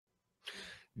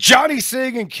Johnny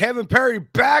Singh and Kevin Perry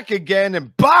back again,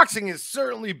 and boxing is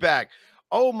certainly back.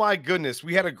 Oh my goodness,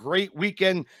 we had a great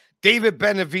weekend. David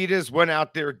Benavidez went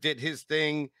out there, did his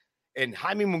thing, and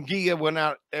Jaime Munguia went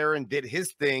out there and did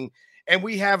his thing. And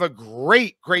we have a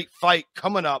great fight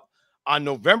coming up on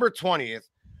November 20th,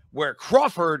 where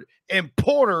Crawford and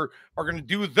Porter are going to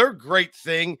do their great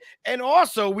thing. And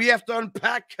also, we have to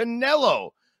unpack Canelo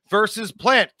versus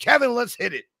Plant. Kevin, let's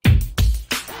hit it.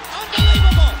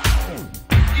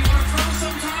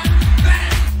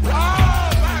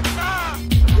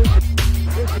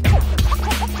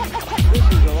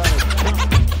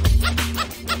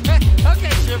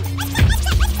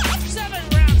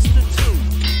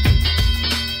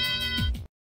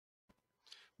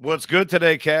 What's good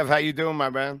today, Kev? How you doing, my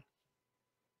man?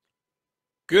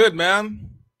 Good,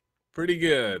 man. Pretty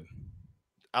good.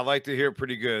 I like to hear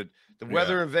pretty good. The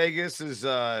weather in Vegas is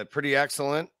pretty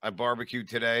excellent. I barbecued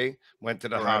today, went to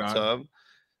the hot tub,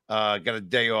 got a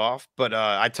day off. But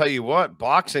I tell you what,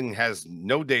 boxing has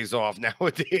no days off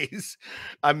nowadays.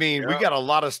 I mean, we got a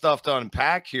lot of stuff to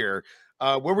unpack here.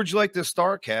 Where would you like to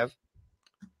start, Kev?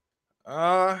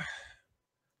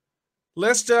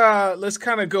 Let's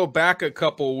kind of go back a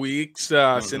couple weeks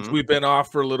since we've been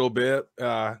off for a little bit.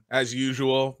 As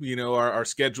usual, you know, our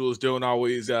schedules don't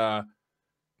always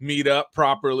meet up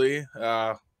properly.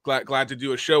 Glad to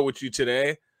do a show with you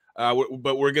today.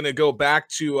 But we're gonna go back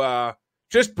to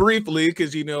just briefly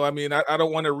because you know, I mean, I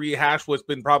don't want to rehash what's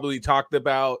been probably talked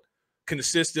about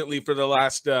consistently for the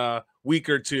last week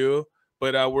or two.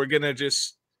 But we're gonna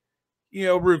just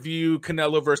review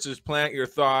Canelo versus Plant. Your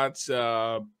thoughts.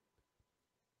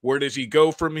 Where does he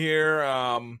go from here?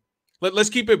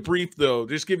 Let's keep it brief, though.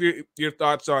 Just give your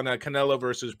thoughts on Canelo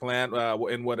versus Plant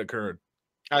and what occurred.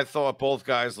 I thought both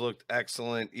guys looked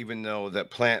excellent, even though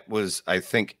that Plant was, I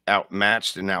think,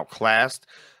 outmatched and outclassed.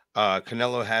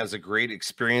 Canelo has a great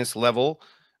experience level.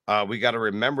 We got to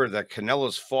remember that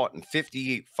Canelo's fought in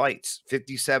 58 fights,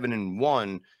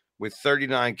 57-1 with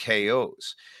 39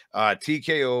 KOs.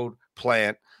 TKO'd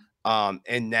Plant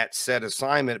in that set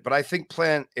assignment. But I think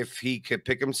Plant, if he could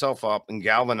pick himself up and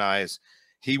galvanize,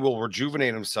 he will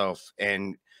rejuvenate himself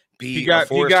and be he got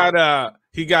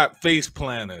face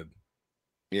planted.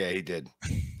 Yeah, he did.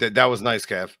 That was nice,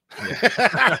 Kev.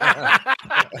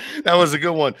 That was a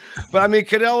good one. But I mean,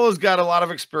 Canelo's got a lot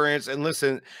of experience. And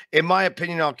listen, in my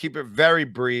opinion, I'll keep it very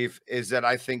brief, is that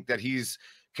I think that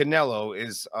Canelo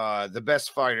is the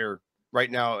best fighter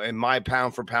right now in my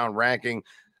pound for pound ranking.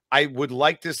 I would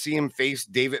like to see him face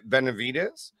David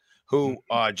Benavidez, who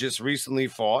just recently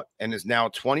fought and is now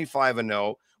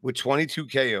 25-0 with 22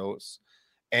 KOs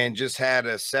and just had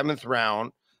a 7th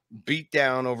round beat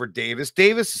down over Davis.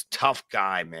 Davis is a tough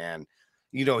guy, man.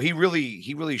 You know, he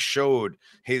really showed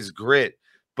his grit.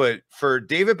 But for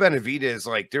David Benavidez,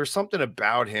 like, there's something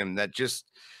about him that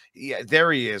just, there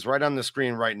he is right on the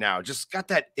screen right now. Just got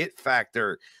that it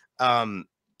factor.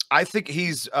 I think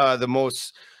he's the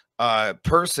most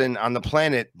person on the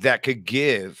planet that could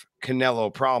give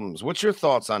Canelo problems. What's your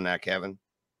thoughts on that, Kevin?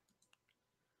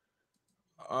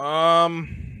 So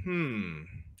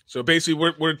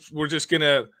basically, we're just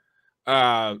gonna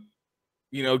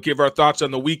give our thoughts on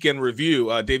the weekend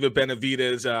review. David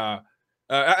Benavidez.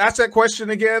 Ask that question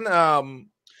again.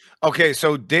 Okay,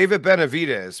 so David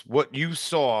Benavidez, what you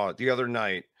saw the other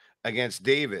night against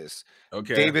Davis.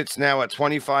 Okay, David's now at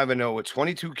 25-0 with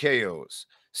 22 KOs.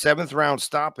 7th round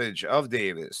stoppage of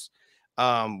Davis.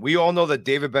 We all know that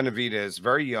David Benavidez is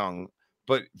very young,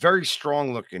 but very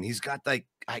strong looking. He's got like,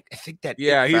 I think that.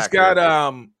 Yeah, he's got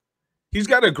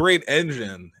a great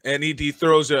engine, and he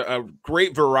throws a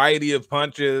great variety of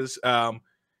punches.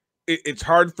 It's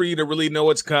hard for you to really know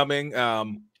what's coming.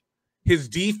 His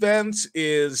defense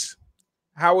is,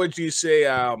 how would you say,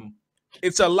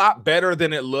 it's a lot better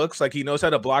than it looks. Like, he knows how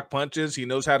to block punches. He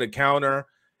knows how to counter.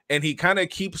 And he kind of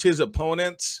keeps his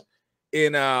opponents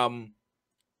in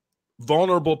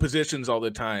vulnerable positions all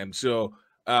the time. So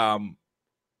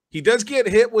he does get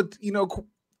hit with,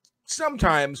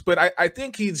 sometimes, but I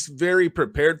think he's very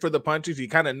prepared for the punches. He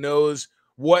kind of knows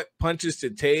what punches to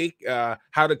take,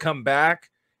 how to come back.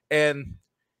 And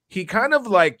he kind of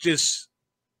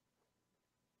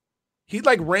he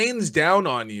rains down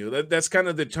on you. That's kind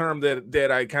of the term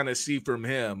that I kind of see from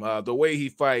him. The way he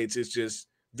fights is just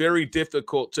very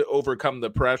difficult to overcome the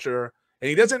pressure, and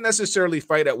he doesn't necessarily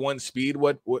fight at one speed,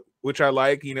 which I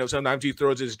like. Sometimes he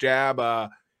throws his jab,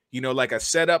 like a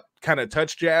setup kind of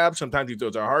touch jab. Sometimes he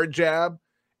throws a hard jab,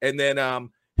 and then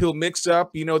he'll mix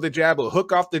up, the jab. He'll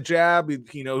hook off the jab.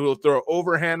 He'll throw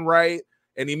overhand right,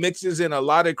 and he mixes in a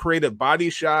lot of creative body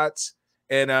shots.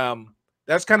 And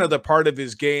that's kind of the part of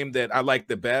his game that I like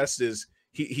the best, is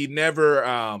he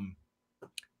never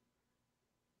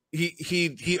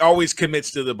he always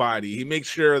commits to the body. He makes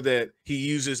sure that he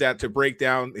uses that to break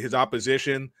down his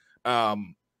opposition.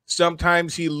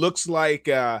 Sometimes he looks like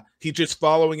he's just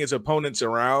following his opponents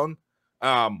around,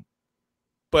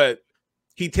 but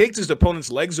he takes his opponent's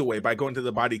legs away by going to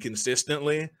the body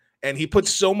consistently, and he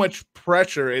puts so much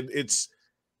pressure. It's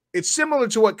similar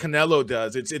to what Canelo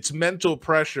does. It's mental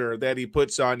pressure that he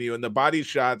puts on you, and the body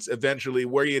shots eventually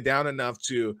wear you down enough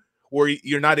to where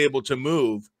you're not able to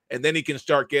move, and then he can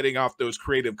start getting off those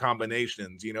creative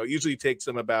combinations. You know, it usually takes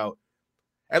him about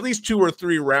at least 2 or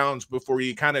 3 rounds before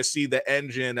you kind of see the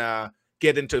engine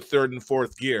get into 3rd and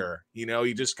 4th gear. You know,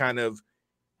 he just kind of,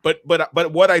 but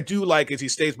what I do like is he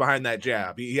stays behind that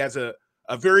jab. He has a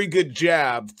very good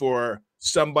jab for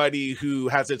somebody who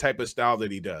has the type of style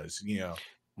that he does, you know.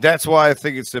 That's why I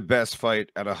think it's the best fight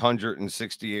at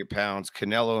 168 pounds.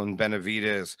 Canelo and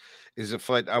Benavidez is a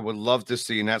fight I would love to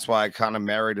see, and that's why I kind of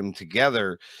married them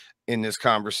together in this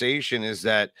conversation, is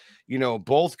that, you know,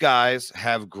 both guys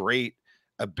have great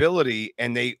ability,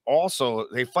 and they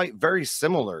fight very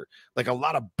similar, like a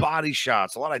lot of body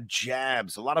shots, a lot of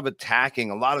jabs, a lot of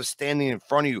attacking, a lot of standing in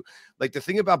front of you. Like the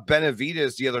thing about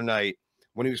Benavidez the other night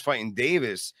when he was fighting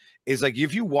Davis is, like,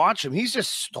 if you watch him, he's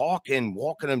just stalking,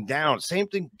 walking him down. Same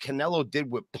thing Canelo did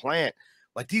with Plant.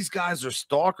 Like, these guys are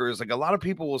stalkers. Like, a lot of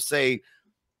people will say,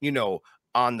 you know,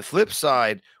 on the flip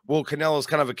side, well, Canelo's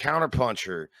kind of a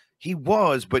counterpuncher. He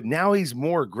was, but now he's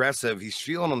more aggressive. He's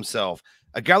feeling himself.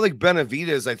 A guy like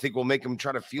Benavidez, I think, will make him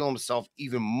try to feel himself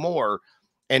even more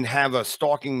and have a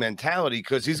stalking mentality,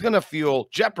 because he's going to feel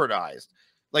jeopardized.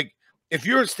 Like, if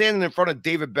you're standing in front of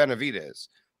David Benavidez,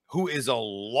 who is a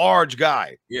large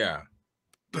guy. Yeah.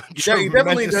 Yeah, he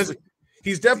definitely does.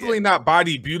 He's definitely not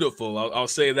body beautiful. I'll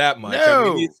say that much.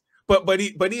 No. I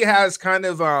mean, but he has kind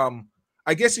of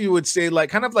I guess you would say like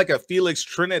kind of like a Felix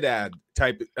Trinidad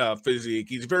type physique.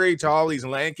 He's very tall, he's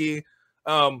lanky,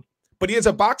 but he has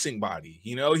a boxing body.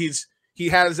 You know, he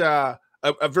has a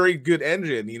very good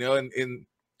engine. You know, and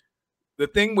the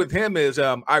thing with him is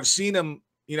I've seen him.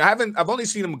 You know, I've only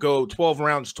seen him go 12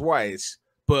 rounds twice.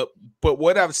 But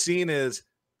what I've seen is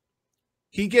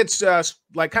he gets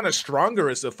like kind of stronger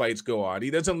as the fights go on. He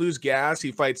doesn't lose gas.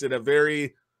 He fights at a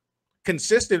very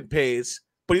consistent pace,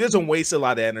 but he doesn't waste a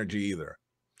lot of energy either.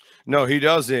 No, he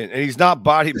doesn't. And he's not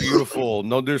body beautiful.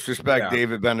 No disrespect,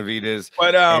 David Benavidez,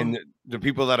 but and the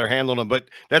people that are handling him. But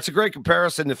that's a great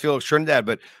comparison to Felix Trinidad.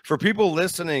 But for people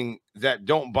listening that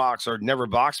don't box or never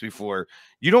boxed before,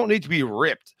 you don't need to be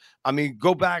ripped. I mean,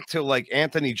 go back to like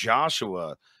Anthony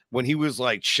Joshua, when he was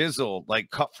like chiseled, like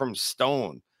cut from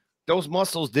stone. Those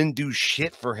muscles didn't do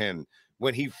shit for him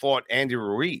when he fought Andy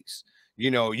Ruiz.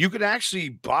 You know, you could actually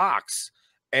box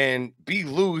and be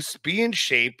loose, be in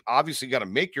shape. Obviously, you got to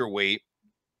make your weight.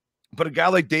 But a guy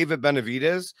like David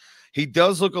Benavidez, he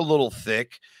does look a little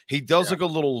thick. He does look a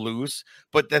little loose.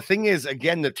 But the thing is,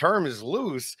 again, the term is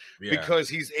loose because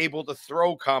he's able to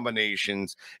throw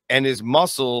combinations, and his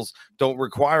muscles don't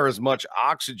require as much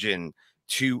oxygen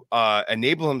to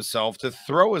enable himself to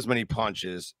throw as many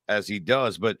punches as he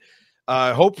does. But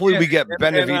hopefully we get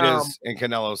Benavidez and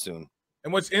Canelo soon.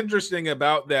 And what's interesting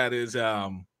about that is I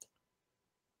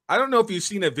don't know if you've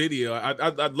seen a video.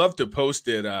 I'd love to post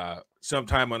it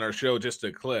sometime on our show, just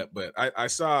a clip. But I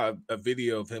saw a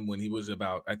video of him when he was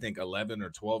about, I think, 11 or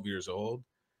 12 years old.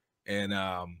 And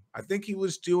I think he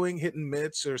was hitting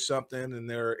mitts or something, and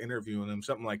they're interviewing him,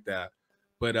 something like that.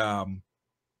 But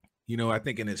you know, I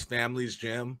think in his family's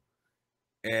gym,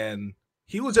 and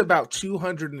he was about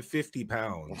 250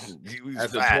 pounds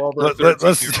as a 12 or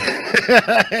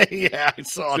 13 Yeah, I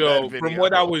saw so that video. From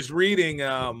what I was reading,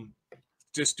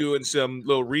 just doing some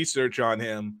little research on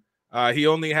him, he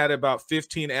only had about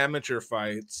 15 amateur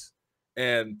fights,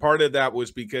 and part of that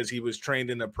was because he was trained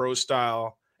in a pro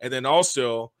style, and then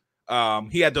also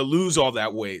he had to lose all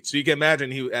that weight. So you can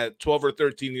imagine he at 12 or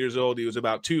 13 years old, he was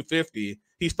about 250.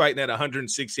 He's fighting at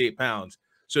 168 pounds.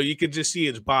 So you could just see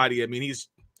his body. I mean, he's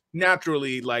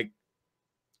naturally, like,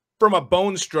 from a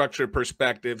bone structure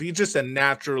perspective, he's just a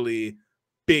naturally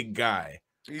big guy.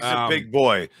 He's a big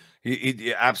boy.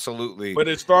 He absolutely. But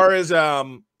as far as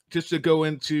just to go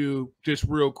into just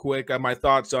real quick my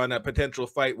thoughts on a potential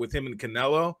fight with him and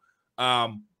Canelo,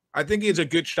 I think he has a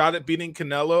good shot at beating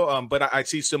Canelo, but I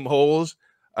see some holes.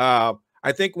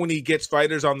 I think when he gets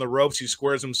fighters on the ropes, he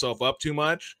squares himself up too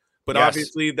much. But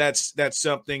obviously, that's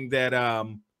something that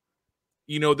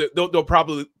you know, they'll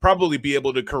probably be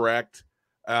able to correct.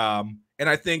 And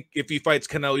I think if he fights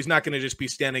Canelo, he's not going to just be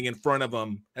standing in front of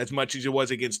him as much as he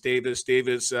was against Davis.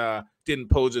 Davis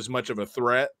didn't pose as much of a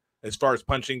threat as far as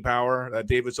punching power.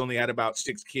 Davis only had about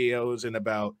 6 KOs and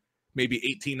about maybe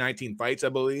 18, 19 fights, I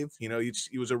believe. You know,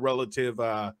 he was a relative.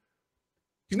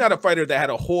 He's not a fighter that had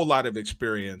a whole lot of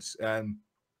experience. And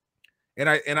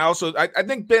I also I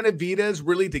think Benavidez,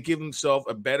 really, to give himself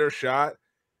a better shot,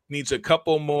 needs a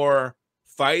couple more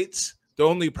fights. The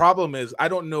only problem is I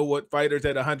don't know what fighters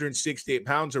at 168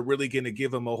 pounds are really going to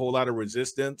give him a whole lot of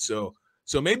resistance. So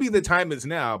maybe the time is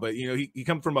now. But you know, he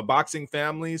comes from a boxing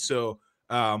family, so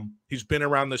he's been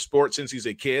around the sport since he's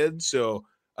a kid. So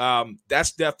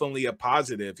that's definitely a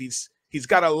positive. He's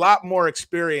got a lot more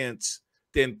experience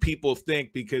than people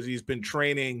think, because he's been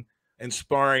training and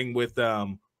sparring with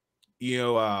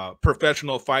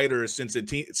professional fighters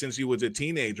since he was a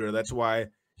teenager. That's why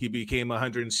he became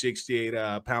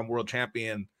 168 pound world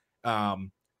champion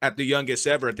at the youngest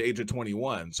ever, at the age of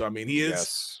 21. So I mean,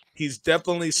 he's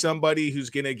definitely somebody who's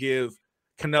going to give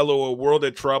Canelo a world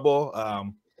of trouble.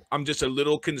 I'm just a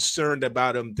little concerned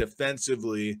about him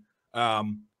defensively.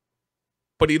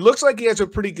 But he looks like he has a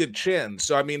pretty good chin.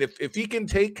 So I mean, if he can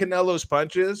take Canelo's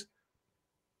punches,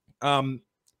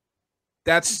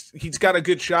 he's got a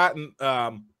good shot. And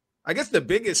I guess the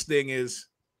biggest thing is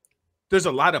there's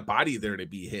a lot of body there to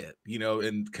be hit, you know,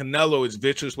 and Canelo is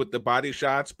vicious with the body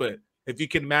shots, but if you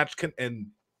can match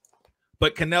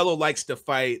but Canelo likes to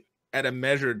fight at a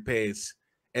measured pace.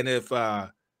 And if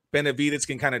Benavidez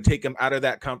can kind of take him out of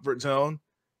that comfort zone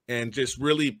and just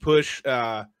really push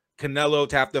Canelo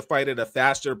to have to fight at a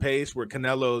faster pace, where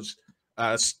Canelo's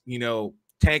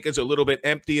tank is a little bit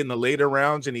empty in the later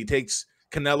rounds, and he takes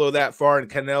Canelo that far, and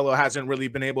Canelo hasn't really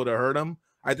been able to hurt him,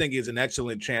 I think he has an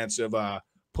excellent chance of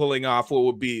pulling off what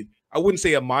would be, I wouldn't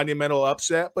say a monumental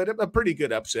upset, but a pretty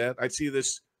good upset. I see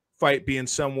this fight being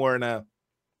somewhere in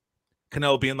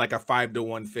Canelo being like a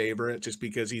 5-1 favorite, just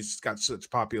because he's got such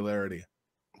popularity.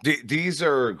 These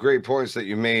are great points that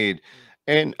you made.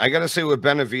 And I got to say, with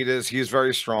Benavidez, he's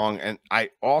very strong. And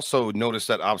I also noticed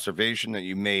that observation that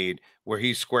you made where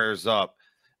he squares up,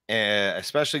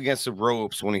 especially against the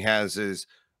ropes, when he has his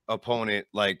opponent,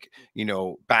 like, you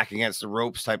know, back against the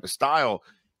ropes type of style.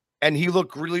 And he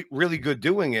looked really, really good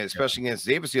doing it, especially against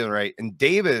Davis the other night. And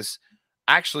Davis,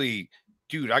 actually,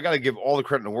 dude, I got to give all the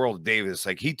credit in the world to Davis.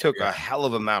 Like, he took a hell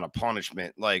of amount of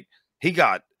punishment. Like, he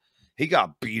got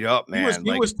beat up, man.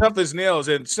 He was tough as nails,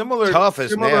 and similarly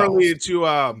to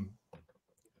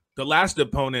the last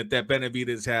opponent that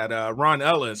Benavidez had, Ron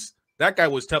Ellis. That guy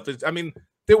was tough as. I mean,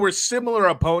 there were similar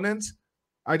opponents.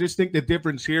 I just think the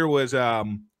difference here was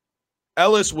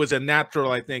Ellis was a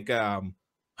natural, I think,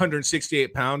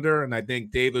 168 pounder, and I think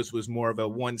Davis was more of a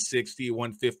 160,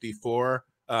 154.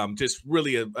 Just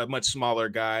really a much smaller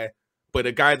guy, but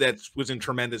a guy that was in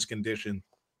tremendous condition.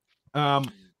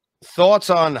 Thoughts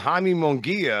on Jaime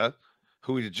Munguia,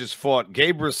 who just fought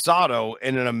Gabe Rosado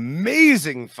in an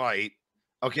amazing fight.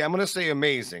 Okay, I'm going to say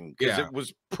amazing because it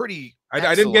was pretty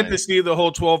I didn't get to see the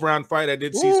whole 12-round fight. I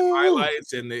did see some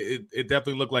highlights, and it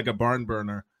definitely looked like a barn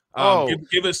burner.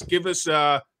 Give us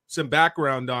some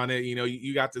background on it. You know,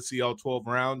 you got to see all 12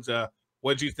 rounds.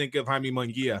 What did you think of Jaime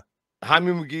Munguia?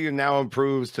 Jaime Munguia now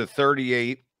improves to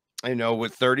 38, you know,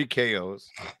 with 30 KOs.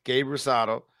 Gabe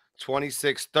Rosado,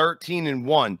 26,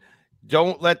 13-1.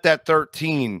 Don't let that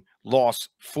 13 loss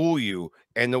fool you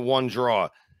and the one draw.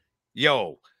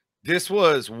 Yo, this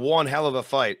was one hell of a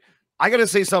fight. I got to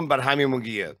say something about Jaime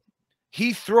Munguia.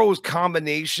 He throws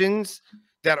combinations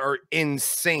that are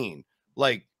insane,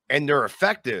 like, and they're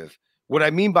effective. What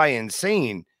I mean by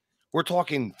insane, we're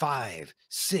talking 5,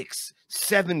 6,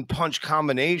 7 punch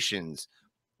combinations,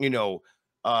 you know,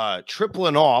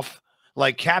 tripling off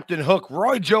like Captain Hook,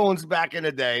 Roy Jones back in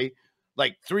the day,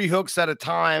 like 3 hooks at a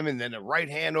time, and then a right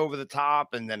hand over the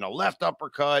top, and then a left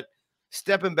uppercut,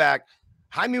 stepping back.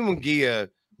 Jaime Munguia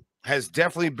has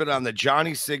definitely been on the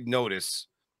Johnny Sig notice.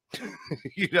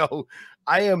 You know,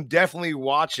 I am definitely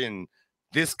watching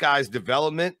this guy's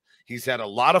development. He's had a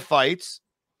lot of fights.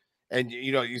 And,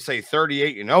 you know, you say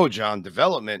 38, you know, John,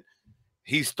 development.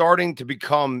 He's starting to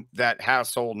become that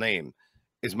household name,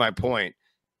 is my point.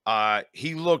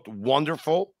 He looked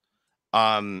wonderful.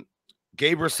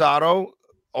 Gabe Rosado,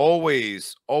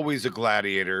 always a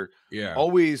gladiator. Yeah.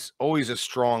 Always a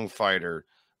strong fighter.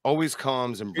 Always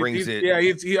comes and brings it. Yeah,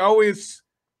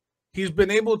 he's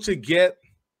been able to get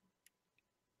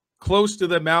close to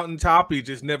the mountaintop. He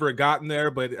just never gotten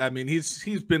there. But I mean,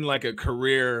 he's been like a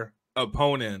career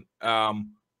opponent.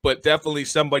 But definitely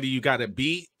somebody you got to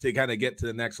beat to kind of get to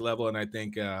the next level. And I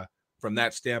think from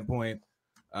that standpoint,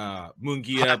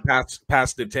 Munguia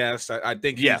passed the test. I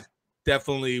think he's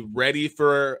definitely ready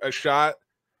for a shot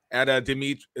at a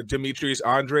Demetrius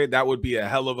Andre. That would be a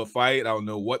hell of a fight. I don't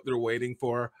know what they're waiting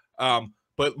for.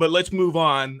 But let's move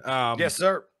on. Yes,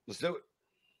 sir. Let's do it.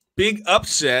 Big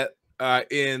upset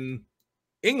in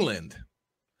England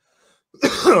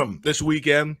this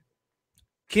weekend.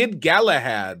 Kid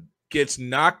Galahad gets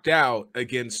knocked out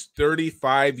against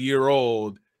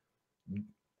 35-year-old.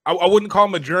 I wouldn't call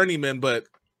him a journeyman, but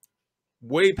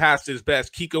way past his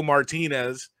best, Kiko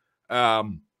Martinez.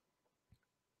 Probably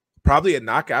a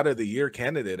knockout of the year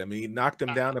candidate. I mean, he knocked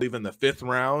him down, I believe, in the 5th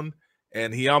round,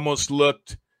 and he almost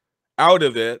looked out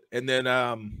of it, and then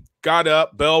got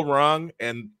up, bell rung,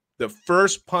 and the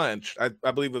first punch, I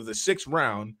believe, of the 6th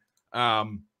round,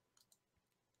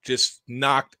 just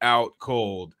knocked out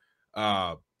cold.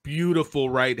 Beautiful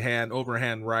right hand,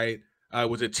 overhand right. It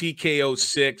was a TKO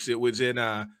 6. It was in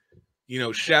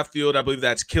Sheffield. I believe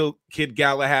that's Kid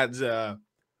Galahad's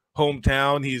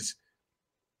hometown. He's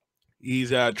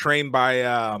trained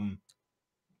by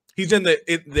he's in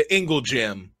the Ingle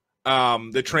gym,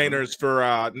 the trainers for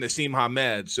Naseem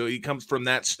Hamed. So he comes from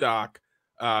that stock.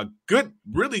 Good,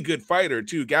 really good fighter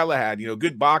too. Galahad,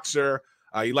 good boxer.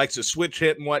 He likes to switch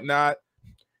hit and whatnot.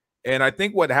 And I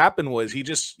think what happened was he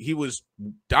was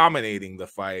dominating the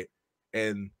fight,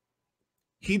 and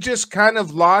he just kind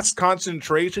of lost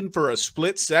concentration for a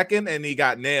split second, and he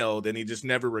got nailed, and he just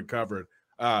never recovered.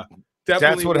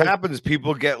 That's what happens.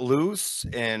 People get loose,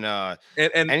 and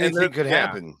anything could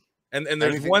happen. And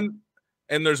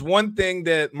there's one thing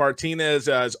that Martinez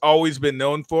has always been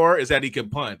known for, is that he can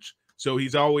punch. So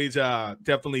he's always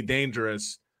definitely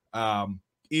dangerous.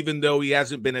 Even though he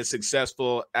hasn't been as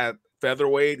successful at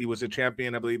featherweight, he was a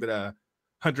champion, I believe, at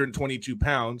 122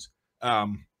 pounds.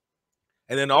 And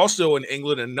then also in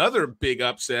England, another big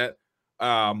upset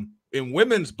in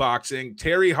women's boxing,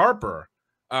 Terry Harper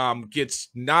gets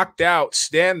knocked out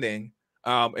standing.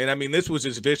 And I mean, this was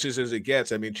as vicious as it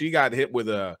gets. I mean, she got hit with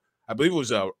I believe it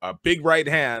was a big right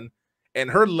hand,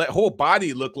 and her whole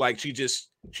body looked like she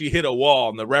hit a wall,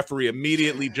 and the referee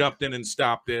immediately jumped in and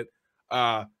stopped it.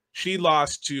 She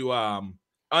lost to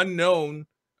unknown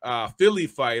Philly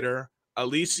fighter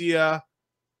Alicia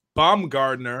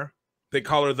Baumgardner. They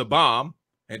call her the Bomb,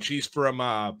 and she's from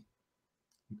a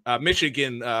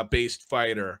Michigan-based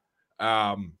fighter.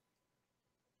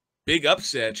 Big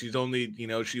upset. She's only,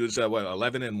 she was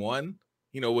 11-1.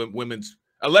 Women's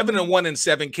 11-1 and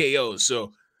 7 KOs.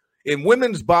 So in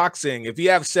women's boxing, if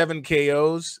you have 7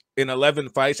 KOs in 11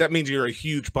 fights, that means you're a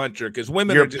huge puncher, because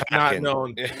women are just not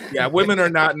known. Yeah, women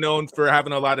are not known for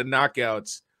having a lot of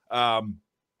knockouts.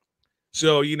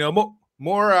 So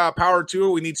more power to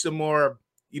her. We need some more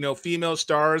female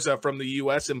stars from the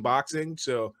U.S. in boxing.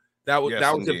 So that was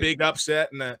a big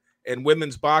upset, and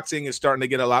women's boxing is starting to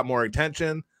get a lot more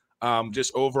attention,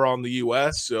 just overall in the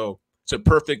U.S. So it's a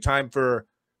perfect time for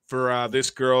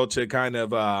this girl to kind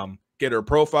of get her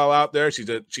profile out there.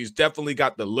 She's definitely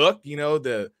got the look, she's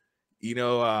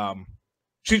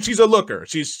a looker.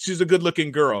 She's a good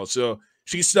looking girl. So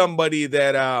she's somebody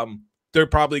that they're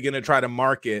probably going to try to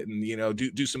market and,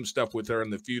 do some stuff with her in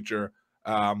the future.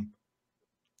 And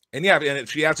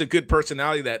she has a good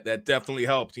personality that definitely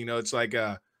helps. It's like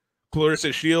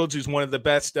Clarissa Shields, who's one of the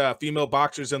best female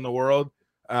boxers in the world.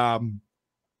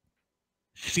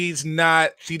 She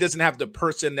doesn't have the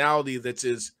personality that's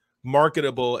as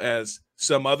marketable as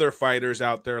some other fighters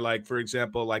out there. Like, for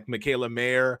example, like Michaela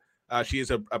Mayer. She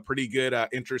has a pretty good,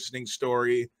 interesting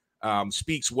story,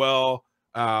 speaks well,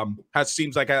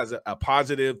 seems like has a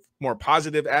more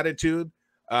positive attitude.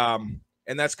 And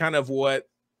that's kind of what,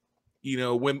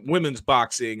 women's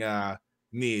boxing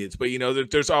needs. But,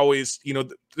 there's always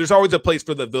a place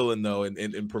for the villain, though,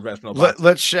 in professional boxing.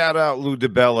 Let's shout out Lou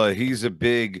DiBella. He's a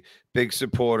big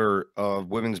supporter of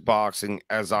women's boxing,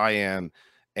 as I am.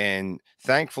 And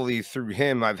thankfully, through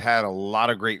him, I've had a lot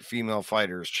of great female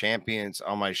fighters, champions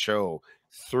on my show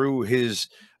through his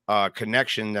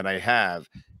connection that I have.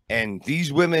 And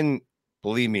these women,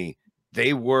 believe me,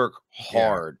 they work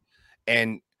hard. Yeah.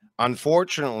 And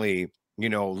unfortunately,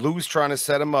 Lou's trying to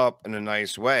set them up in a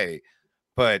nice way,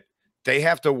 but they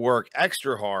have to work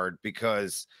extra hard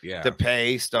because the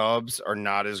pay stubs are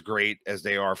not as great as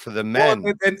they are for the men.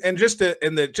 Well, and just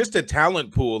the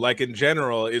talent pool, like in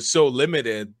general, is so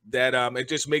limited that it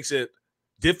just makes it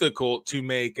difficult to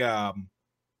make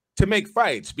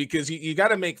fights, because you got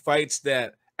to make fights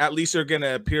that at least are going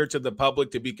to appear to the public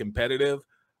to be competitive.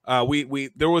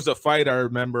 There was a fight I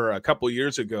remember a couple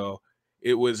years ago.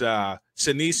 It was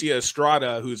Senicia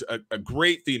Estrada, who's a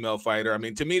great female fighter. I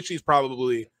mean, to me, she's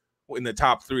probably in the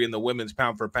top 3 in the women's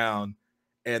pound for pound.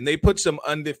 And they put some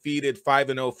undefeated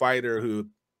 5-0 fighter who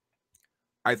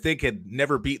I think had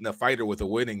never beaten a fighter with a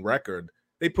winning record.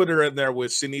 They put her in there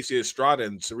with Senicia Estrada,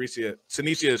 and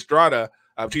Senicia Estrada,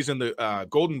 she's in the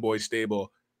Golden Boy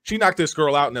stable. She knocked this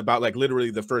girl out in about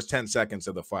literally the first 10 seconds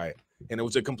of the fight. and it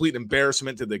was a complete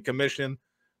embarrassment to the commission.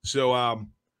 So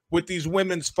with these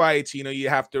women's fights, you know, you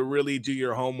have to really do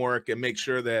your homework and make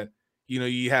sure that, you know,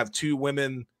 you have two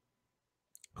women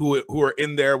who are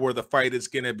in there where the fight is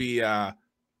going to be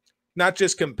not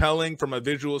just compelling from a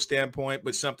visual standpoint,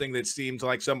 but something that seems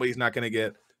like somebody's not going to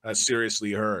get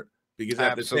seriously hurt. Because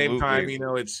at the same time, you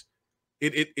know, it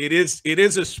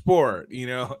is a sport, you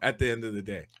know, at the end of the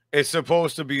day. It's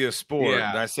supposed to be a sport. Yeah.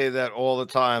 And I say that all the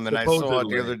time. And supposedly. I saw it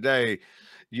the other day,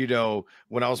 you know,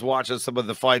 when I was watching some of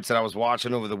the fights that I was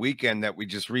watching over the weekend that we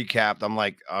just recapped. I'm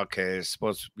like, okay, it's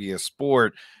supposed to be a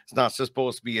sport. It's not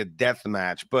supposed to be a death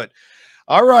match. But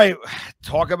all right,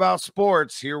 talk about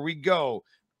sports. Here we go.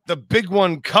 The big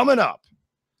one coming up.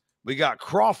 We got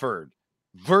Crawford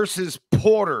versus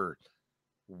Porter.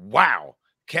 Wow.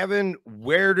 Kevin,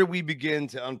 where do we begin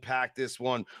to unpack this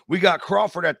one? We got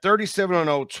Crawford at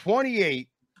 37-0, 28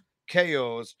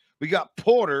 KOs. We got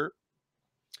Porter,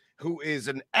 who is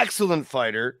an excellent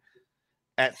fighter,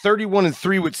 at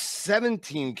 31-3 with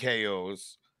 17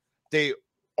 KOs. They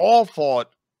all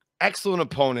fought excellent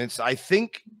opponents. I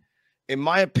think, in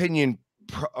my opinion,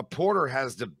 Porter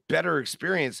has the better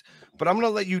experience, but I'm going to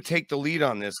let you take the lead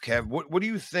on this, Kev. What do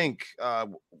you think?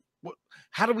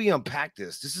 How do we unpack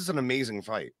this? This is an amazing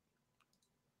fight.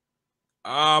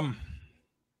 Well,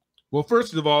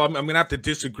 first of all, I'm going to have to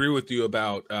disagree with you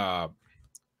about the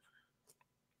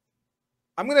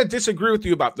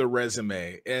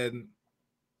resume. And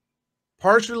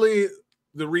partially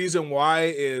the reason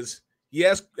why is,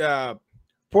 yes,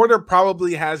 Porter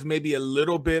probably has maybe a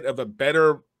little bit of a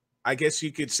better, I guess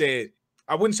you could say,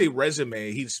 I wouldn't say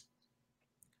resume. He's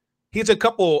a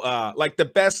couple, like the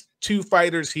best two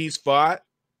fighters he's fought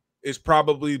is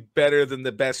probably better than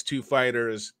the best two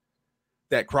fighters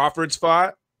that Crawford's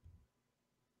fought.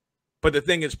 But the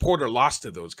thing is, Porter lost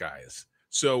to those guys.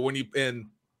 So and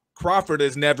Crawford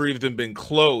has never even been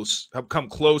close, have come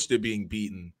close to being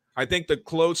beaten. I think the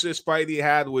closest fight he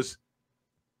had was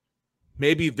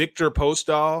maybe Victor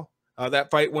Postol.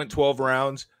 That fight went 12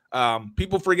 rounds.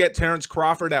 People forget Terrence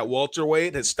Crawford at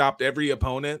welterweight has stopped every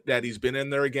opponent that he's been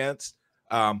in there against.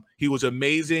 He was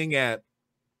amazing at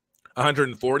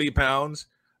 140 pounds.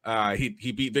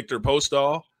 He beat Victor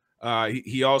Postol.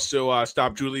 He also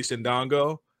stopped Julius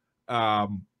Ndongo.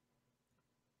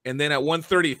 And then at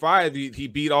 135, he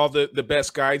beat all the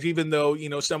best guys, even though, you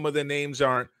know, some of the names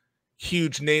aren't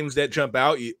huge names that jump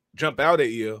out at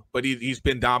you, but he's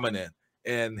been dominant.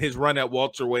 And his run at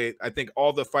welterweight, I think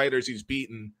all the fighters he's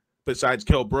beaten besides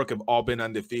Kell Brook have all been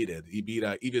undefeated. He beat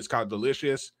Yves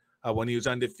Delicious when he was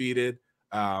undefeated.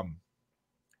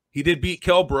 He did beat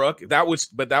Kell Brook. That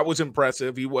was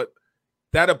impressive.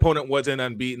 That opponent wasn't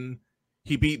unbeaten.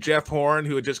 He beat Jeff Horn,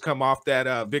 who had just come off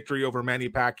that victory over Manny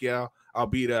Pacquiao,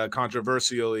 albeit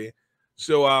controversially.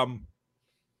 So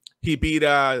he beat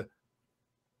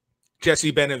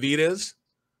Jesse Benavidez.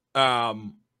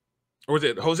 Or was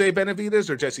it Jose Benavidez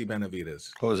or Jesse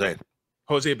Benavidez? Jose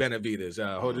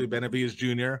Benavidez. Jose Benavidez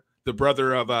Jr., the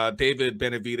brother of David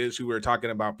Benavidez, who we were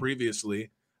talking about previously.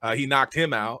 He knocked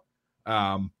him out,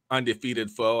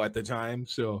 undefeated foe at the time.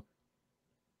 So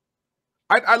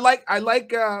I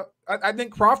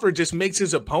think Crawford just makes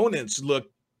his opponents look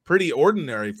pretty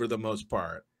ordinary for the most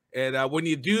part. And when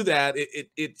you do that,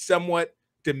 it somewhat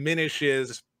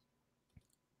diminishes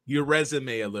your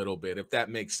resume a little bit, if that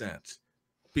makes sense.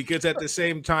 Because at the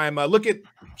same time,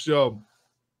 so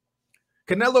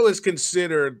Canelo is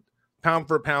considered pound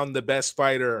for pound the best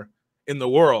fighter in the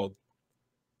world.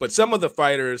 But some of the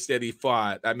fighters that he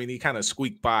fought, I mean, he kind of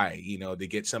squeaked by, you know, to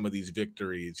get some of these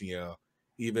victories, you know,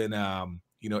 even,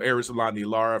 you know, Erislandy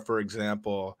Lara, for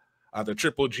example, the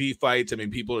Triple G fights. I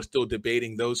mean, people are still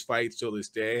debating those fights till this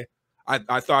day.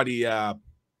 I thought the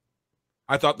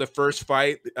first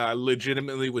fight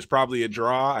legitimately was probably a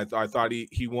draw. I thought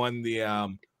he won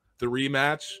the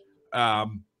rematch.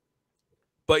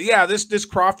 But yeah, this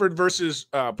Crawford versus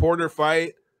Porter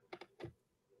fight,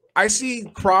 I see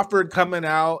Crawford coming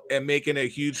out and making a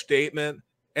huge statement,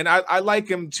 and I like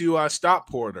him to stop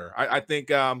Porter. I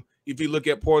think if you look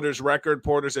at Porter's record,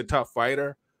 Porter's a tough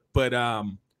fighter, but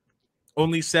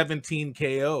only 17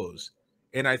 KOs.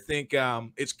 And I think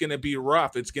it's going to be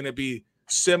rough. It's going to be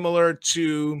similar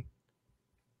to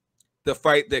the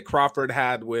fight that Crawford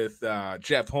had with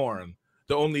Jeff Horn.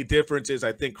 The only difference is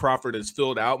I think Crawford has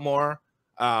filled out more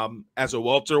as a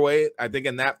welterweight. I think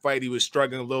in that fight he was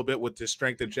struggling a little bit with the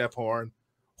strength of Jeff Horn.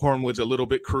 Horn was a little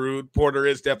bit crude. Porter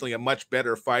is definitely a much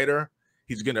better fighter.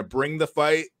 He's going to bring the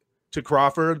fight to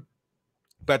Crawford.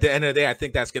 But at the end of the day, I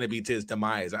think that's going to be to his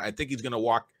demise. I think he's going to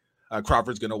walk –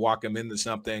 Crawford's going to walk him into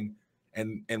something.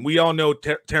 And we all know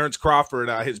Terrence Crawford,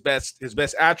 his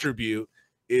best attribute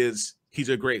is he's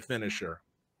a great finisher.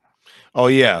 Oh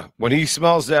yeah, when he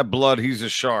smells that blood, he's a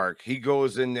shark. He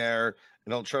goes in there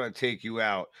and he'll try to take you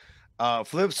out.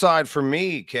 Flip side for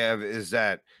me, Kev, is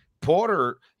that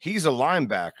Porter, he's a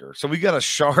linebacker. So we got a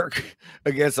shark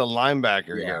against a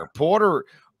linebacker here. Porter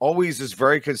always is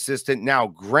very consistent. Now,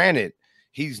 granted,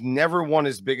 he's never won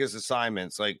his biggest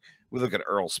assignments. Like we look at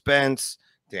Earl Spence,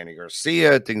 Danny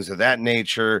Garcia, things of that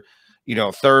nature. You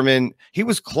know, Thurman, he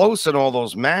was close in all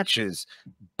those matches,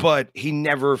 but he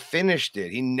never finished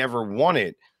it. He never won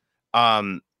it.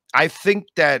 I think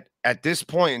that at this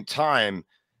point in time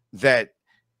that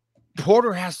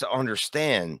Porter has to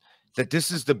understand that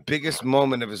this is the biggest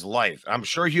moment of his life. I'm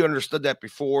sure he understood that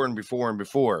before and before and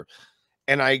before.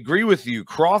 And I agree with you.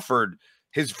 Crawford,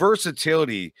 his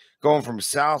versatility going from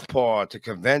southpaw to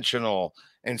conventional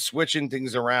and switching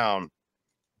things around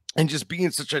and just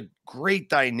being such a great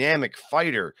dynamic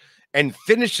fighter and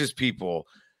finishes people.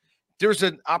 There's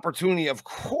an opportunity, of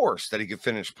course, that he could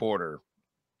finish Porter.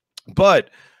 But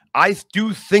I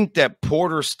do think that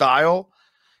Porter's style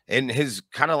and his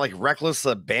kind of like reckless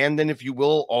abandon, if you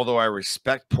will, although I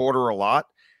respect Porter a lot,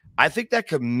 I think that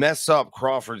could mess up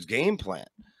Crawford's game plan.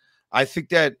 I think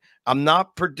that I'm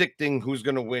not predicting who's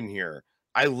going to win here.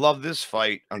 I love this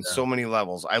fight on so many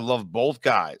levels. I love both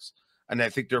guys, and I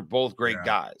think they're both great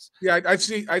guys. Yeah, I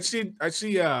see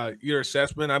your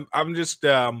assessment. I'm just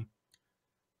I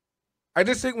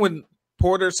just think when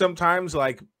Porter sometimes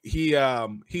like he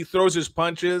throws his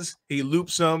punches, he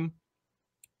loops them,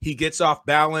 he gets off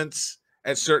balance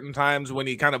at certain times when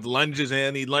he kind of lunges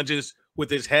in. He lunges with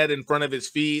his head in front of his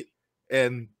feet,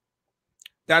 and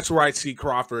that's where I see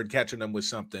Crawford catching him with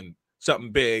something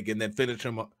big and then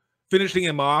finishing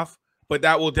him off. But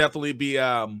that will definitely be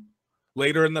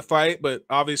later in the fight. But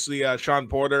obviously, Sean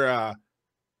Porter,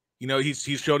 you know, he's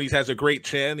shown he has a great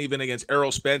chin. Even against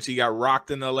Errol Spence, he got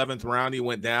rocked in the 11th round. He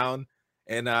went down,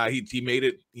 and he made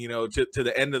it, you know, to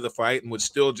the end of the fight and was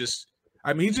still just.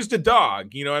 I mean, he's just a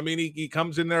dog, you know. I mean, he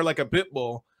comes in there like a pit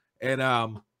bull,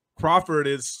 and Crawford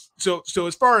is so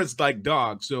as far as like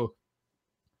dogs. So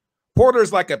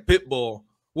Porter's like a pit bull.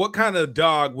 What kind of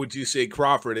dog would you say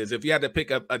Crawford is? If you had to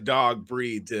pick up a dog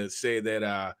breed to say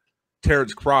that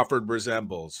Terrence Crawford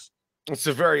resembles. It's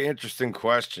a very interesting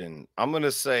question. I'm going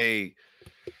to say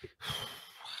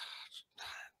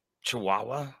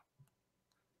Chihuahua.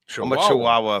 I'm a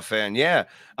Chihuahua fan. Yeah.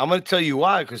 I'm going to tell you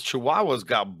why, because Chihuahua's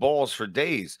got balls for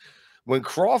days. When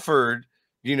Crawford,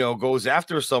 you know, goes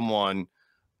after someone,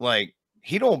 like,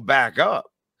 he don't back up.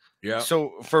 Yeah.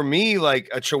 So for me, like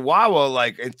a Chihuahua,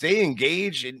 like if they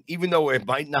engage, and even though it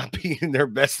might not be in their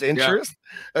best interest,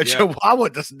 a Chihuahua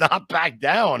does not back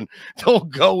down. They'll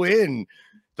go in.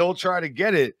 They'll try to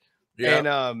get it. Yeah.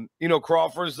 And you know,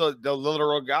 Crawford's the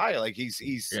literal guy. Like he's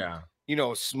you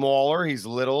know, smaller, he's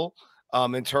little.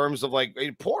 In terms of like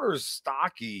Porter's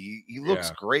stocky, he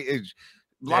looks great. A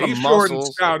lot of muscles. Short and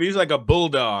stout. He's like a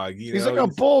bulldog. He's like a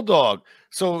bulldog.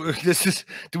 So this is.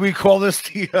 Do we call this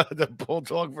the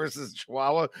bulldog versus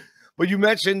Chihuahua? But you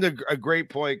mentioned a great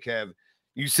point, Kev.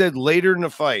 You said later in the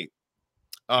fight.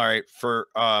 All right, for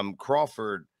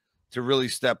Crawford to really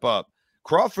step up.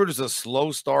 Crawford is a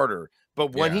slow starter,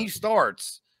 but when he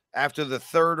starts after the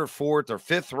 3rd or 4th or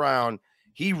 5th round,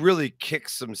 he really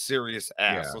kicks some serious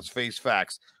ass. Let's face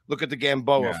facts. Look at the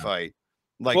Gamboa fight.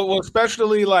 Like, well,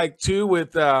 especially like too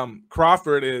with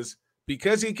Crawford is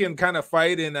because he can kind of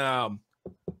fight in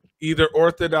either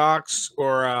orthodox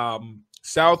or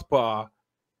southpaw.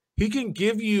 He can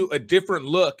give you a different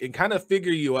look and kind of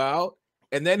figure you out,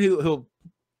 and then he'll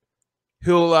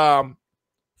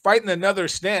fight in another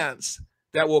stance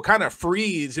that will kind of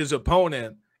freeze his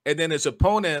opponent, and then his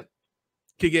opponent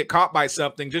could get caught by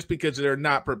something just because they're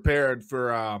not prepared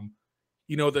for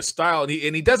you know, the style. And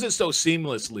he does it so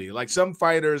seamlessly. Like some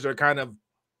fighters are kind of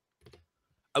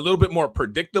a little bit more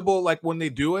predictable, like when they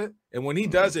do it. And when he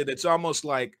does it, it's almost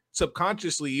like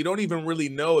subconsciously, you don't even really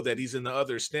know that he's in the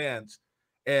other stance.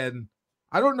 And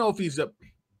I don't know if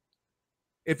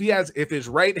if his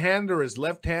right hand or his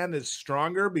left hand is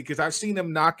stronger, because I've seen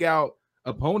him knock out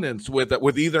opponents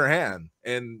with either hand.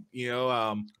 And, you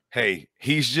know, hey,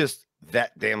 he's just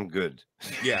that damn good.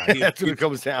 Yeah, that's what it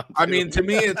comes down to. I mean, to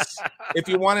me, it's if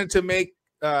you wanted to make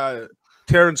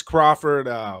Terrence Crawford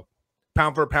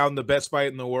pound for pound the best fighter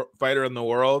in the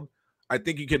world, I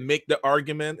think you can make the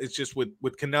argument. It's just with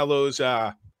Canelo's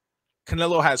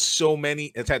Canelo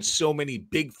has had so many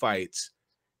big fights,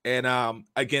 and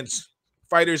against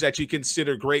fighters that you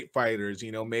consider great fighters,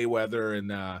 you know, Mayweather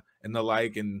and the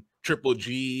like, and Triple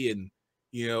G, and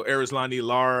you know, Arislandi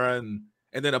Lara, and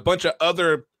then a bunch of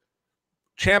other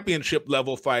championship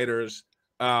level fighters.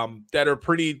 that are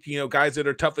pretty, guys that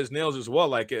are tough as nails as well,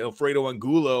 like Alfredo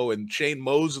Angulo and Shane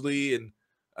Mosley, and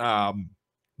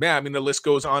man, I mean the list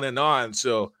goes on and on.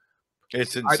 So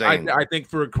it's insane. I think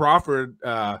for Crawford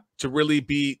to really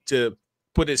to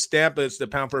put his stamp as the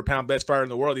pound for pound best fighter in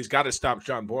the world, he's got to stop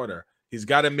Sean Porter. He's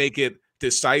got to make it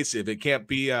decisive. It can't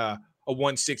be a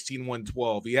 116,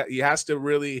 112. He has to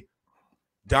really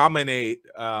dominate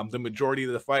the majority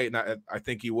of the fight, and I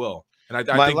think he will. And I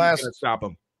think he's going to stop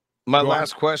him. My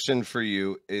last question for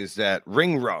you is that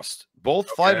ring rust. Both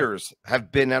fighters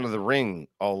have been out of the ring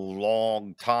a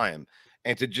long time,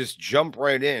 and to just jump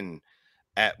right in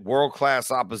at world-class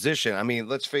opposition. I mean,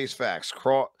 let's face facts.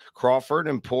 Crawford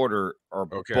and Porter are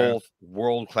both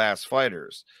world-class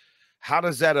fighters. How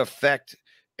does that affect,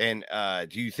 and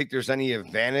do you think there's any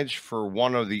advantage for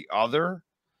one or the other?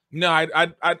 No,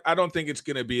 I don't think it's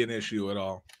going to be an issue at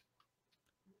all.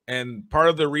 And part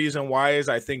of the reason why is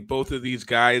I think both of these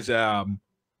guys,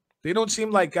 they don't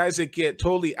seem like guys that get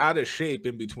totally out of shape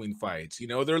in between fights.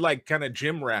 They're like kind of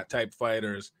gym rat type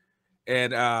fighters.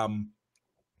 And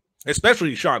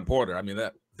especially Sean Porter. I mean,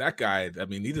 that guy, I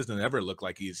mean, he doesn't ever look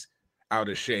like he's out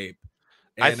of shape.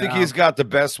 And, I think he's got the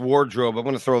best wardrobe. I'm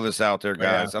going to throw this out there,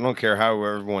 guys. Yeah. I don't care how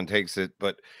everyone takes it,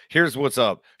 but here's what's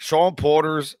up. Sean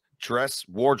Porter's dress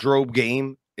wardrobe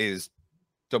game is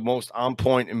the most on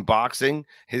point in boxing.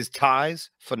 His ties,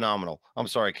 phenomenal. I'm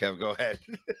sorry, Kev, go ahead.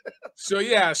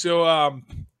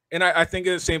 And I think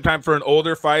at the same time for an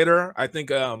older fighter, I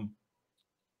think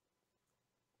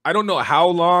I don't know how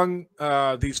long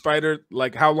these fighters,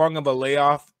 like how long of a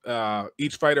layoff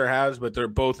each fighter has, but they're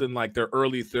both in like their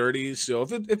early 30s. So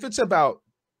if it's about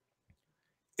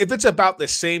the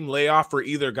same layoff for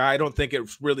either guy, I don't think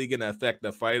it's really going to affect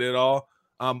the fight at all.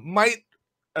 Might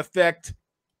affect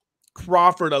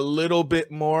Crawford a little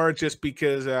bit more just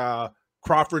because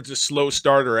Crawford's a slow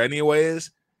starter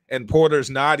anyways, and Porter's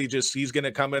not. He's going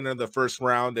to come in the first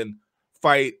round and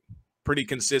fight pretty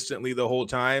consistently the whole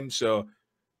time. So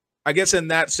I guess in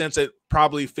that sense, it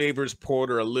probably favors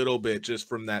Porter a little bit just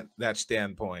from that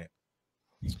standpoint.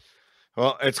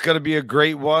 Well, it's going to be a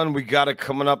great one. We got it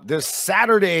coming up this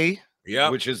Saturday,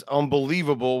 which is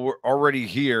unbelievable. We're already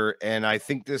here, and I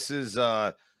think this is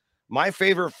my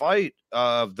favorite fight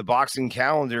of the boxing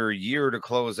calendar year to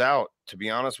close out, to be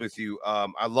honest with you.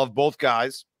 I love both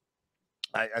guys.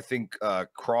 I think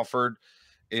Crawford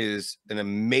is an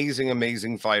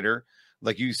amazing fighter.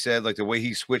 Like you said, like the way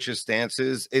he switches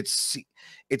stances, it's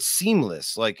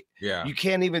seamless. Like you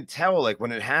can't even tell like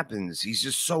when it happens. He's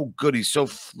just so good. He's so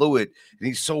fluid and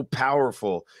he's so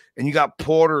powerful. And you got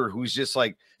Porter, who's just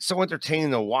like so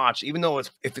entertaining to watch, even though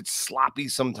if it's sloppy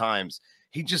sometimes.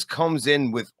 He just comes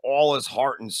in with all his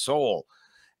heart and soul.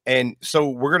 And so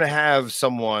we're going to have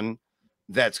someone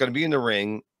that's going to be in the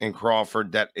ring in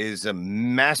Crawford that is a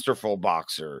masterful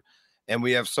boxer. And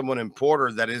we have someone in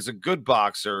Porter that is a good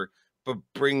boxer, but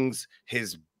brings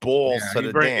his balls to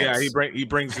the dance. Yeah, he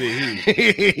brings the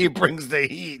heat. He brings the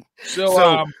heat.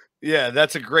 So yeah,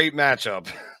 that's a great matchup.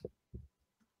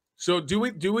 So do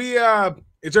we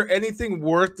is there anything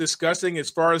worth discussing as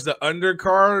far as the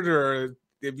undercard, or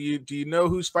do you know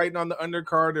who's fighting on the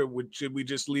undercard, or should we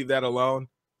just leave that alone?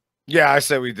 Yeah, I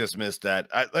say we dismiss that.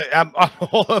 I'm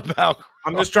all about.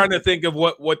 I'm just trying to think of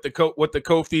what the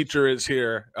co-feature is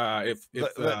here.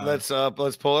 Let's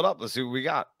pull it up. Let's see what we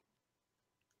got.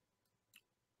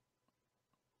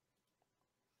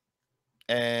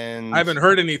 And I haven't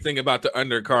heard anything about the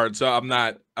undercard, so I'm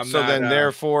not.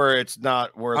 Therefore, it's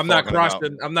not worth. I'm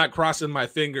not crossing my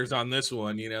fingers on this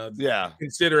one. Yeah.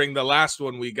 Considering the last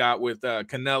one we got with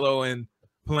Canelo and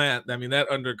Plant, I mean that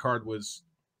undercard was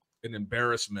an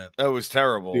embarrassment. That was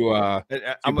terrible.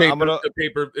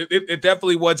 It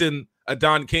definitely wasn't a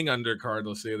Don King undercard.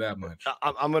 I'll say that much.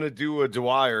 I'm gonna do a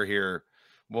Dwyer here.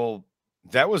 Well,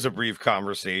 that was a brief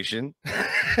conversation.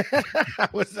 How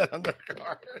was that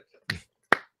undercard?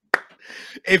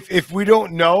 If we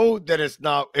don't know that it's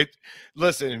not it,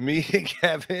 listen, me and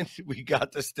Kevin, we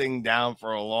got this thing down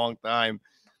for a long time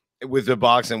with the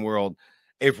boxing world.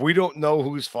 If we don't know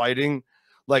who's fighting,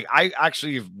 like I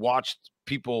actually have watched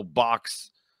people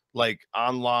box like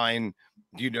online,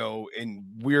 in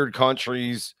weird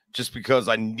countries just because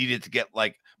I needed to get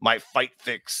like my fight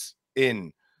fix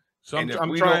in. So I'm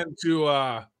trying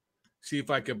to see if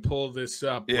I can pull this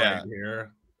up right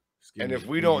here. And if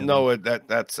we don't know it,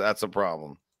 that's a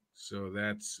problem. So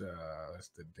that's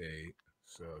the date.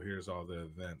 So here's all the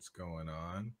events going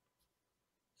on.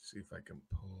 See if I can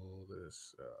pull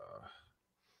this.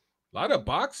 A lot of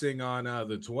boxing on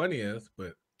the 20th,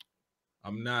 but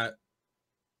I'm not.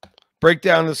 Break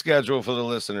down the schedule for the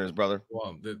listeners, brother.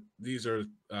 Well, these are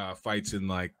fights in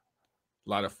like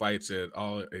lot of fights at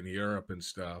all in Europe and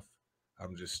stuff.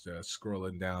 I'm just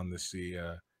scrolling down to see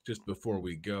just before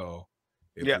we go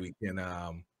if we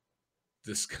can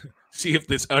see if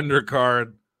this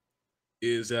undercard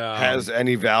is has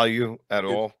any value at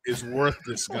all. Is worth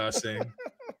discussing.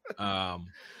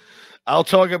 I'll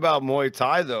talk about Muay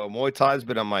Thai though. Muay Thai's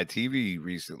been on my TV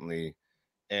recently,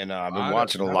 and I've been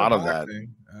watching a lot of that.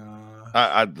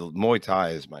 Muay Thai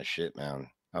is my shit, man.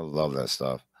 I love that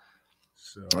stuff.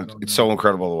 So it's so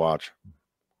incredible to watch.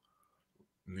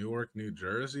 Newark, New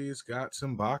Jersey's got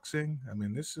some boxing. I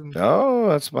mean, this is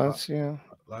that's much, yeah.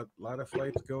 A lot of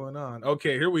fights going on.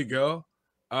 Okay, here we go.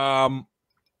 Wow.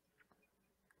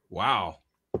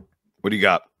 What do you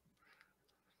got?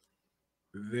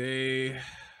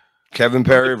 Kevin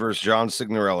Perry versus John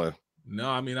Signorella. No,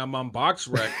 I mean I'm on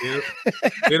BoxRec.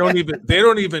 They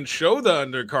don't even show the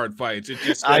undercard fights. It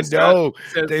just I know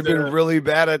they've been really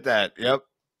bad at that. Yep.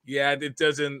 Yeah,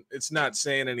 it's not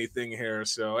saying anything here.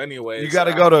 So anyway, you got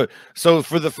to go to. So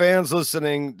for the fans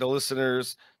listening, the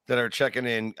listeners that are checking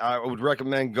in, I would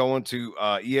recommend going to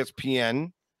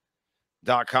ESPN.com's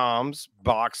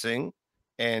boxing,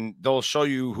 and they'll show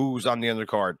you who's on the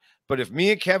undercard. But if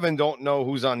me and Kevin don't know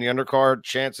who's on the undercard,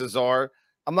 chances are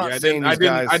I'm not saying these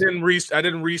guys. I didn't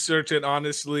research it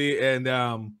honestly, and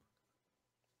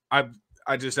I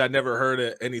never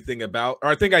heard anything about. Or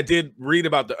I think I did read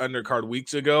about the undercard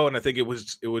weeks ago, and I think it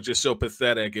was just so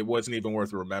pathetic it wasn't even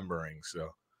worth remembering. So,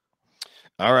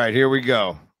 all right, here we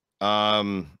go.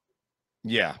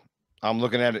 Yeah, I'm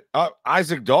looking at it.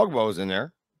 Isaac Dogbo's in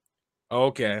there.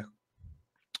 Okay.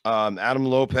 Adam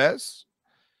Lopez.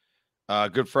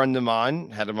 Good friend of mine,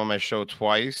 had him on my show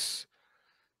twice.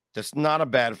 That's not a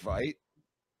bad fight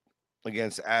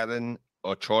against Aden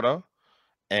Ochoa.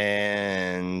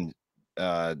 And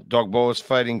Dogbo is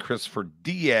fighting Christopher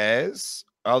Diaz.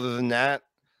 Other than that,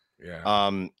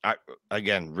 yeah.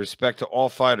 Again, respect to all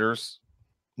fighters.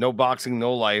 No boxing,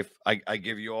 no life. I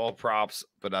give you all props,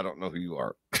 but I don't know who you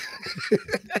are.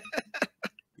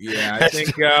 Yeah, I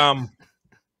think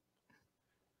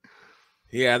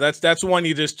yeah, that's one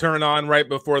you just turn on right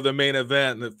before the main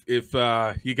event if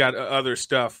you got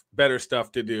better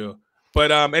stuff to do.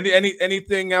 But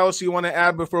anything else you want to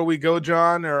add before we go,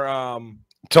 John? Or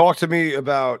talk to me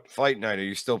about fight night. Are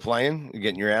you still playing? You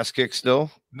getting your ass kicked still?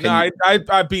 I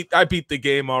beat the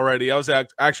game already. I was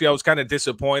kind of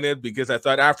disappointed because I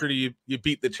thought after you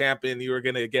beat the champion, you were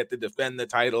gonna get to defend the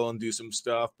title and do some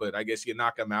stuff. But I guess you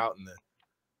knock him out and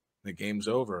the game's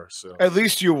over. So at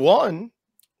least you won.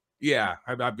 Yeah,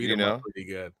 I beat him up pretty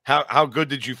good. How good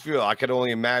did you feel? I could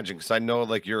only imagine because I know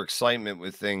like your excitement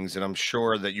with things, and I'm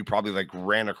sure that you probably like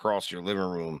ran across your living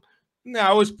room. No,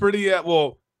 I was pretty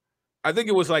well. I think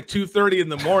it was like 2:30 in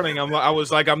the morning. I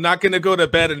was like, I'm not going to go to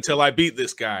bed until I beat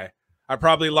this guy. I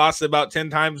probably lost about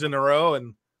 10 times in a row,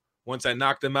 and once I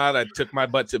knocked him out, I took my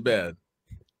butt to bed.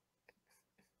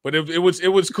 But it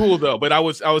was cool though. But I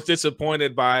was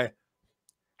disappointed by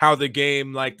how the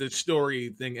game, like the story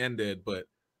thing, ended. But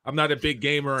I'm not a big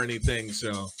gamer or anything,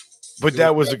 so. But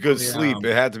that was a good sleep.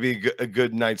 It had to be a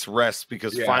good night's rest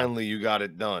because finally you got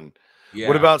it done. Yeah.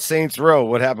 What about Saints Row?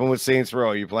 What happened with Saints Row?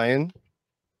 Are you playing?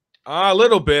 A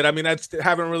little bit. I mean, I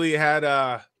haven't really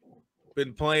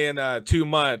been playing too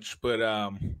much, but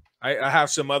I have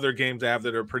some other games I have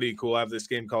that are pretty cool. I have this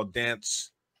game called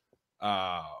Dance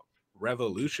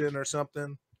Revolution or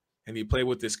something, and you play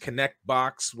with this Kinect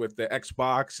box with the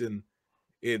Xbox, and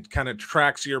it kind of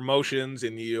tracks your motions,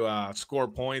 and you score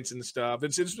points and stuff.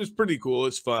 It's pretty cool.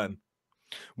 It's fun.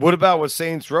 What about with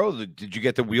Saints Row? Did you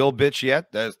get the wheel bitch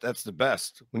yet? That's the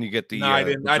best when you get the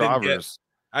drivers.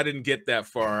 I didn't get that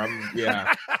far.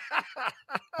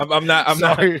 I'm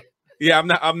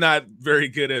not very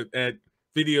good at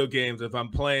video games. If I'm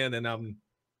playing and I'm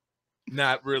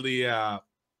not really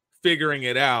figuring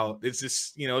it out, it's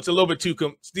just, it's a little bit too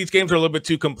these games are a little bit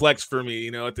too complex for me,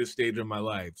 at this stage of my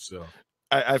life. So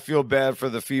I feel bad for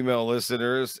the female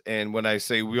listeners, and when I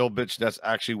say wheel bitch, that's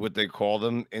actually what they call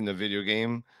them in the video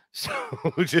game. So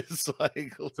just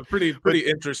like it's a pretty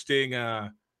interesting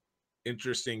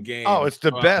game. Oh, it's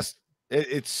the best.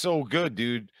 It's so good,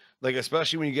 dude. Like,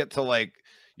 especially when you get to like,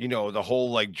 the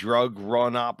whole like drug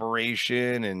run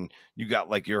operation, and you got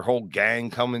like your whole gang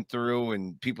coming through,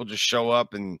 and people just show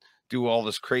up and do all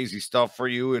this crazy stuff for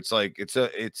you. It's like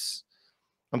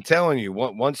I'm telling you,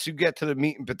 once you get to the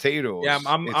meat and potatoes. Yeah,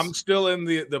 I'm still in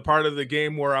the part of the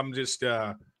game where I'm just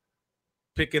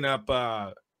picking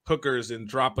up hookers and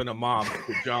dropping them off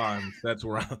to John. That's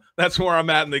where I'm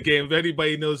at in the game. If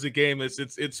anybody knows the game,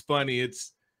 it's funny.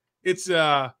 It's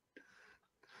I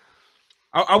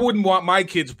wouldn't want my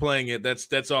kids playing it.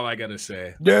 That's all I gotta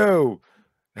say. No,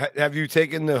 Have you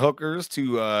taken the hookers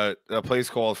to a place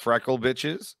called Freckle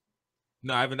Bitches?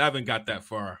 No, I haven't got that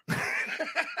far.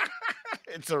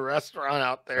 It's a restaurant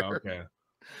out there. Okay.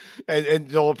 And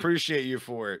they'll appreciate you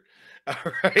for it. All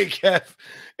right, Kev.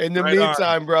 In the Right on.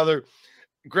 meantime, brother,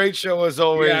 great show as Yeah,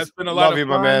 always. it's been a lot Love of you,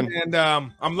 fun, my man. and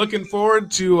I'm looking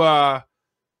forward to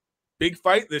big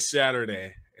fight this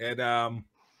Saturday. And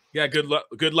yeah, good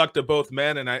luck to both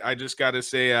men. And I just got to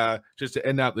say, just to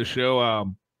end out the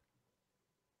show,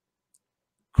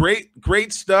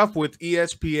 great stuff with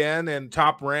ESPN and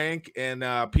Top Rank and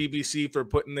PBC for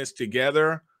putting this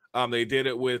together. They did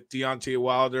it with Deontay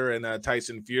Wilder and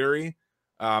Tyson Fury.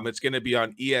 It's going to be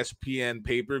on ESPN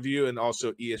pay-per-view and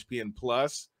also ESPN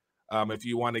Plus if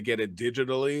you want to get it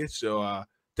digitally. So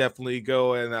definitely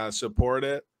go and support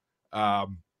it.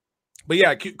 But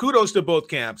yeah, kudos to both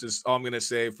camps is all I'm going to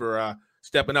say for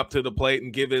stepping up to the plate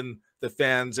and giving the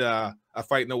fans a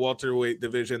fight in the welterweight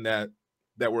division that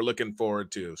we're looking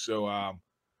forward to. So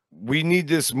we need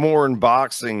this more in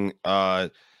boxing,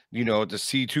 to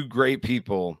see two great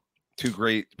people, two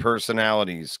great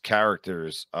personalities,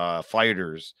 characters,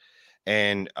 fighters,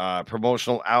 and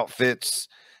promotional outfits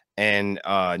and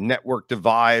network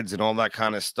divides and all that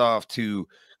kind of stuff to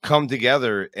come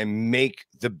together and make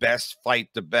the best fight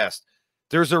the best.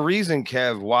 There's a reason,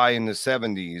 Kev, why in the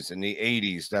 70s and the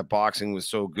 80s that boxing was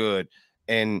so good,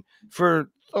 and for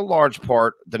a large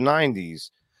part the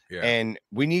 90s. yeah. And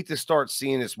we need to start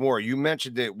seeing this more. You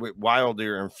mentioned it with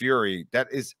Wilder and Fury. That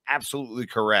is absolutely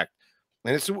correct.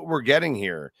 And this is what we're getting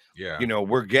here. Yeah.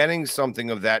 We're getting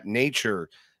something of that nature,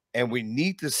 and we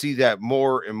need to see that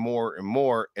more and more and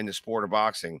more in the sport of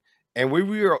boxing. And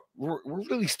we're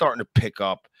really starting to pick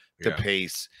up the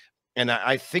pace. And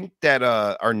I think that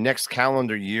our next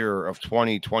calendar year of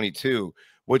 2022,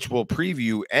 which will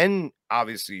preview and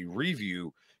obviously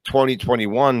review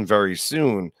 2021 very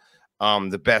soon,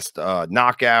 the best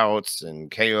knockouts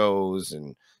and KOs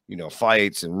and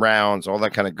fights and rounds, all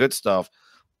that kind of good stuff.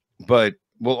 But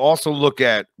we'll also look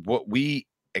at what we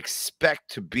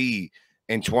expect to be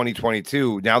in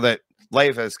 2022 now that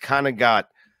life has kind of got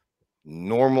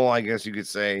normal, I guess you could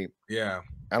say. Yeah.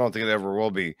 I don't think it ever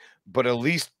will be, but at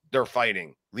least they're fighting.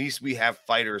 At least we have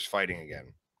fighters fighting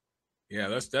again. Yeah,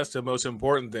 that's the most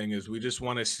important thing is we just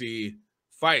want to see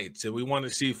fights, and we want to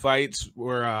see fights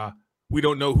where we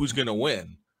don't know who's going to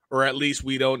win, or at least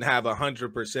we don't have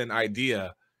 100%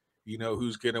 idea,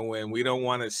 who's going to win. We don't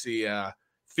want to see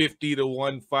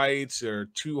 50-1 fights or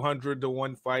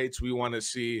 200-1 fights. We want to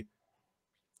see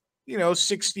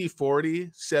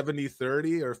 60-40,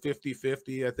 70-30, or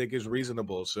 50-50, I think is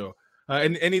reasonable. So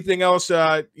and anything else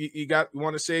you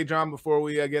want to say, John, before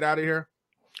we get out of here?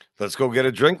 Let's go get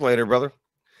a drink later, brother.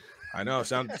 I know.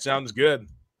 Sounds good.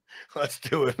 Let's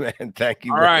do it, man. Thank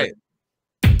you. All right.